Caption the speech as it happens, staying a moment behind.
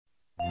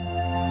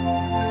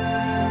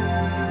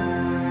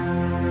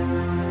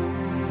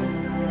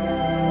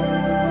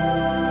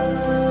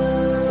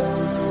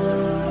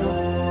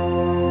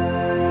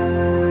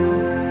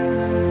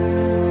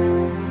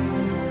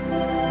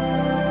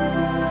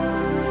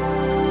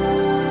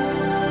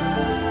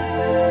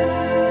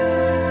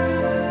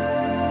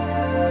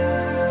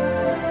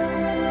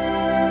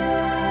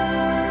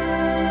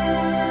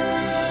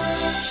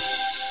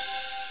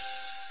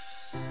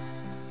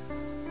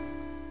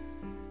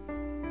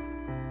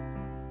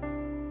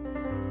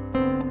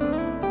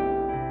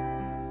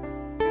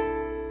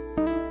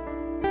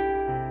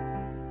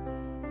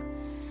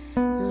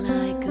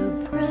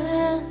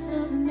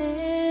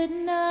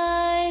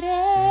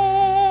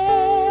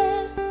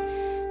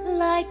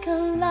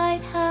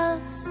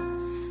lighthouse,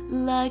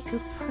 like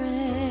a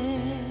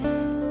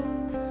prayer,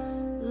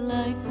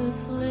 like the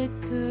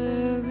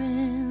flicker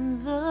in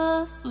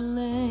the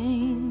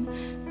flame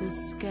the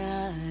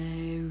sky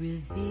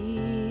reveals,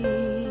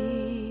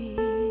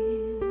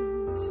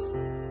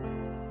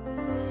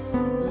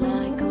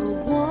 like a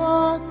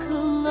walk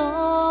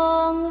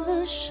along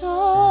the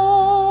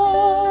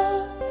shore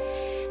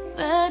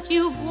that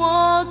you've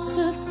walked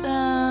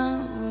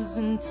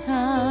 1,000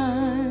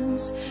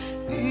 times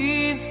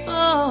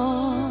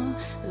before,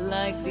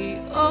 like the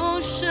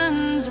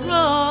ocean's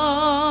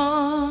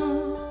roar.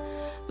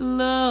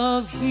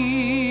 Love heals.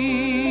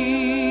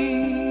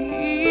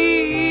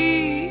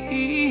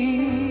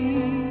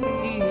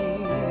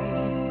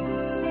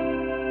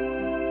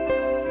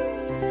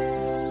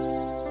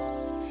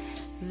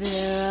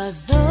 There are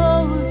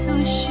those who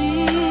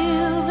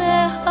shield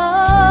their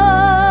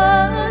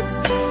hearts,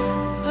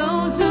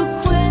 those who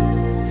quit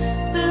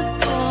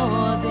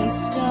before they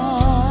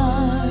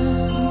start,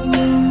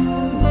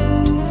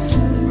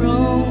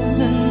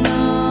 frozen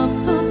up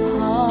the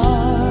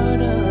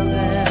part of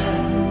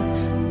them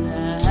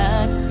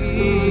that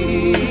feels.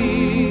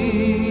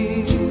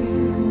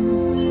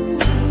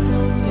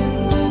 In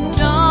the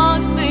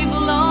dark they've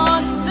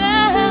lost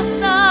their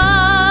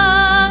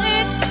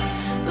sight,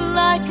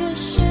 like a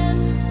ship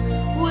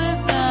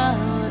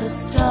without a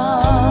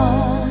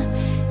star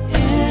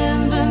in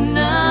the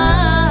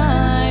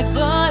night,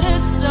 but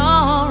it's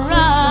alright.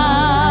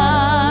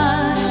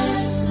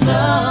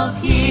 Love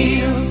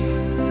heals,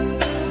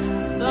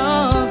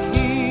 love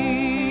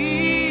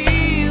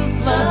heals,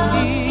 love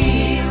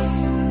heals.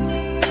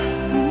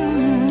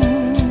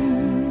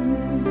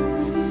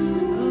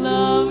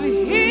 Love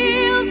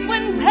heals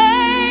when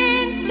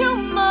pain's too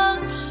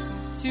much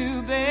to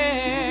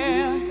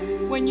bear,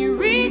 when you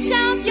reach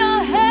out your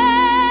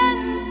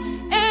hand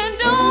and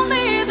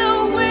only the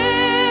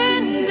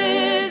wind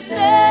is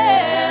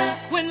there,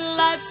 when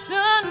life's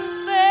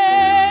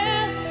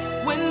unfair,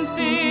 when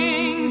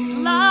things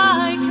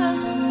like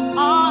us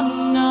are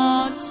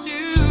not to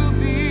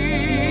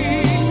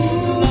be.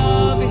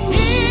 Love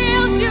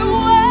heals you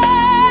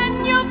when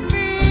you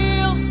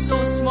feel so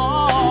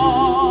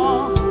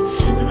small,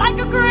 like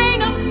a grain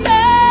of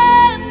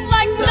sand,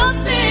 like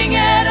nothing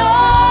at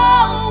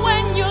all,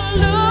 when you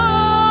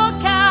look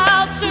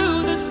out to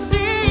the sea.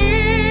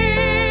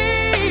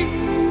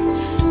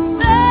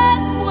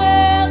 That's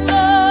where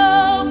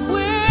love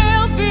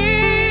will be.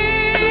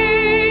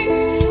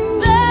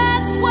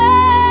 That's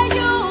where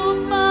you'll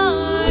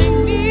find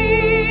me.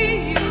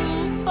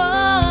 You'll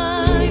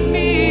find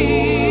me.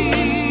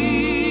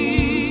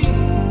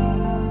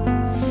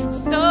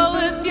 So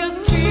if you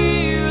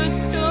fear a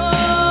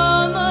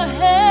storm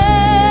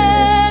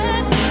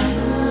ahead,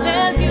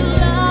 as you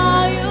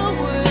lie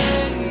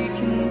awake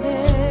in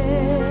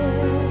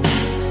bed,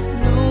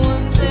 no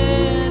one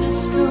there to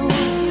stroke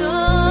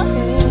your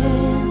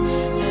head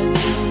as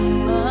your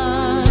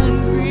mind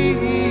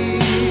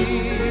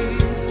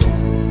breathes.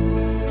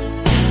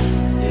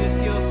 If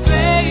your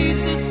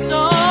face is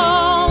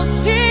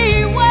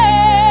salty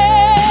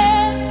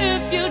wet,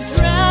 if you're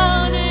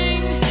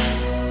drowning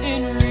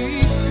in regret,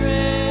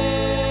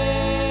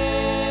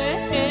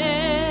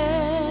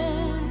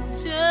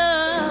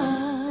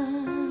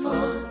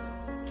 just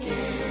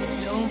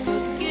don't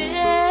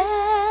forget,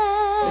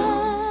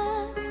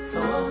 don't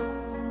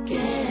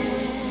forget,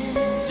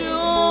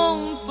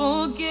 don't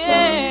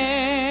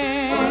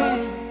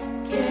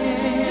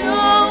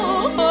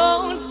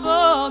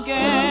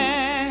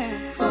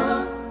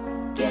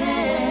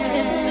forget,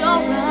 it's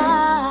alright.